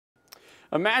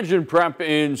Imagine Prep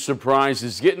in Surprise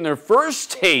is getting their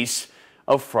first taste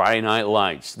of Friday Night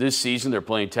Lights. This season, they're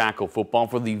playing tackle football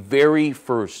for the very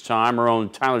first time. Our own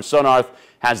Tyler Suddarth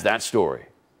has that story.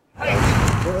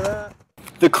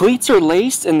 The cleats are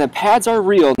laced and the pads are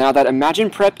real now that Imagine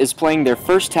Prep is playing their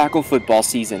first tackle football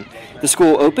season. The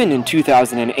school opened in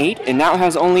 2008 and now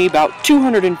has only about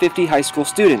 250 high school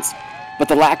students. But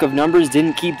the lack of numbers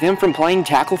didn't keep them from playing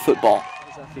tackle football.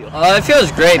 It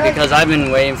feels great because I've been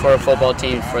waiting for a football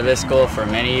team for this school for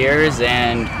many years,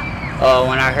 and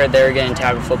when I heard they were getting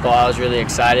tackle football, I was really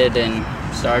excited and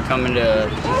started coming to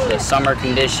the summer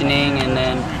conditioning and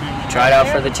then tried out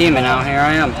for the team, and now here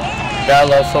I am. I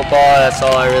love football, that's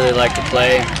all I really like to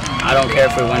play. I don't care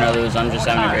if we win or lose, I'm just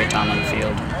having a great time on the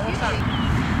field.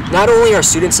 Not only are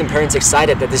students and parents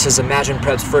excited that this is Imagine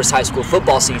Prep's first high school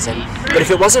football season, but if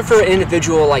it wasn't for an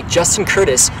individual like Justin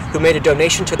Curtis, who made a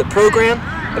donation to the program,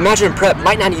 Imagine Prep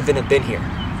might not even have been here.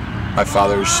 My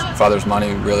father's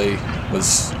money really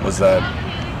was that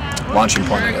launching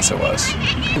point, I guess it was.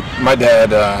 My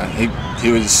dad, he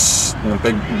was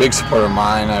a big supporter of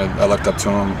mine. I looked up to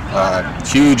him.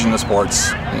 Huge into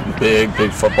sports, big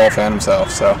football fan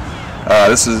himself. So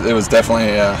it was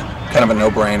definitely kind of a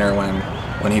no-brainer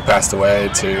when he passed away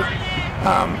to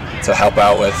help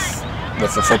out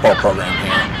with the football program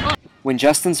here. When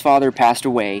Justin's father passed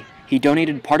away, he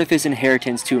donated part of his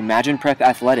inheritance to Imagine Prep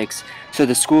Athletics so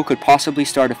the school could possibly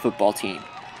start a football team.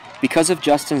 Because of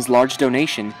Justin's large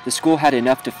donation, the school had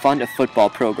enough to fund a football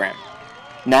program.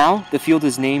 Now, the field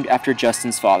is named after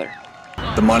Justin's father.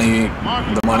 The money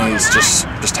is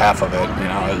just half of it. You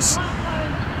know, it's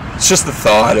just the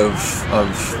thought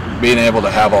of being able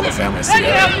to have all the families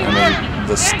together. I mean,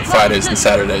 the Fridays and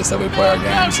Saturdays that we play our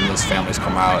games and those families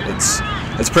come out,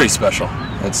 it's pretty special.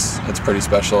 It's pretty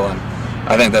special, and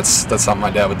I think that's something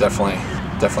my dad would definitely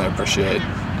appreciate,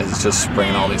 is just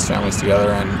bringing all these families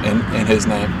together in his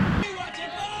name.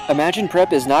 Imagine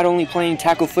Prep is not only playing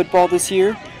tackle football this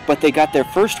year, but they got their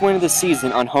first win of the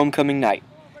season on homecoming night.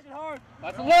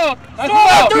 With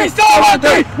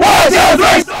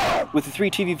the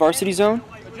 3 TV Varsity Zone,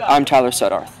 I'm Tyler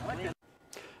Suddarth.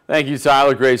 Thank you,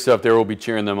 Tyler. Great stuff there. We'll be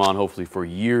cheering them on hopefully for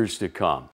years to come.